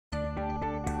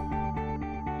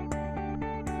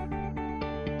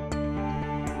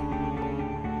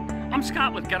I'm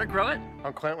Scott with Gotta Grow It.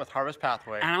 I'm Clint with Harvest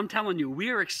Pathway. And I'm telling you, we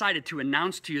are excited to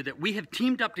announce to you that we have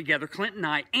teamed up together, Clint and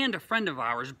I, and a friend of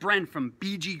ours, Bren from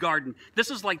BG Garden. This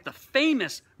is like the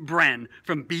famous Bren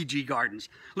from BG Gardens.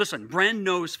 Listen, Bren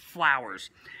knows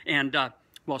flowers. And,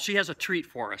 well, she has a treat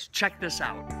for us. Check this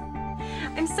out.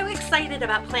 I'm so excited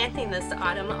about planting this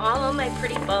autumn all of my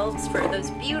pretty bulbs for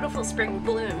those beautiful spring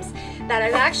blooms that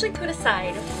I've actually put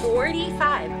aside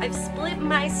 45. I've split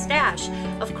my stash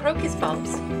of crocus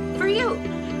bulbs for you.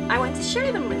 I want to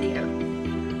share them with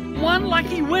you. One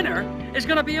lucky winner is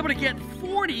going to be able to get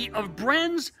 40 of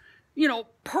Bren's,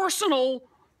 personal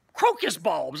crocus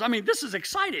bulbs. I mean, this is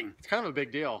exciting. It's kind of a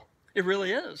big deal. It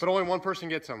really is. But only one person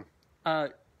gets them.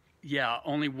 Yeah,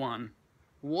 only one.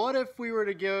 What if we were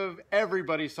to give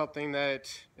everybody something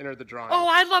that entered the drawing? Oh,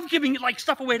 I love giving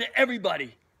stuff away to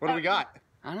everybody. What do we got?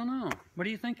 I don't know. What are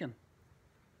you thinking?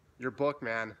 Your book,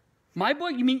 man. My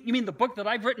book? You mean the book that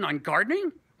I've written on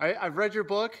gardening? I've read your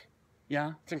book.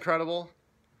 Yeah. It's incredible.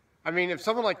 I mean, if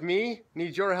someone like me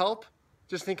needs your help,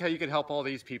 just think how you could help all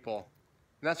these people.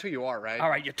 And that's who you are, right?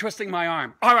 All right, you're twisting my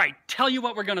arm. All right, tell you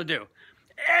what we're going to do.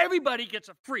 Everybody gets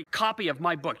a free copy of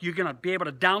my book. You're going to be able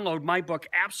to download my book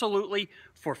absolutely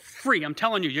for free. I'm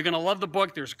telling you, you're going to love the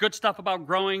book. There's good stuff about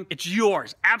growing. It's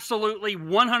yours, absolutely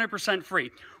 100%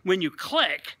 free. When you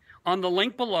click on the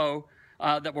link below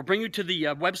that will bring you to the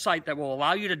website that will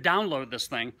allow you to download this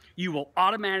thing, you will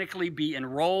automatically be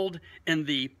enrolled in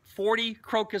the 40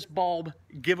 crocus bulb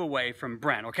giveaway from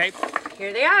Bren, okay?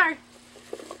 Here they are.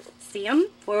 See them?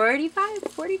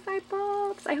 45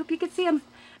 bulbs. I hope you can see them.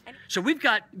 So we've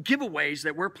got giveaways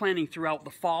that we're planning throughout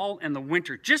the fall and the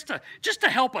winter just to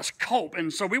help us cope.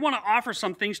 And so we want to offer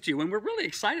some things to you, and we're really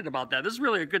excited about that. This is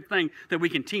really a good thing that we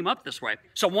can team up this way.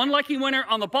 So one lucky winner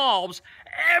on the bulbs,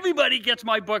 everybody gets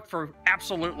my book for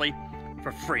absolutely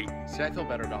for free. See, I feel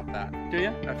better about that. Do you?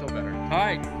 I feel better. All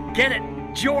right, get it.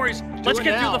 It's yours. Let's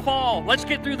get through the fall. Let's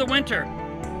get through the winter.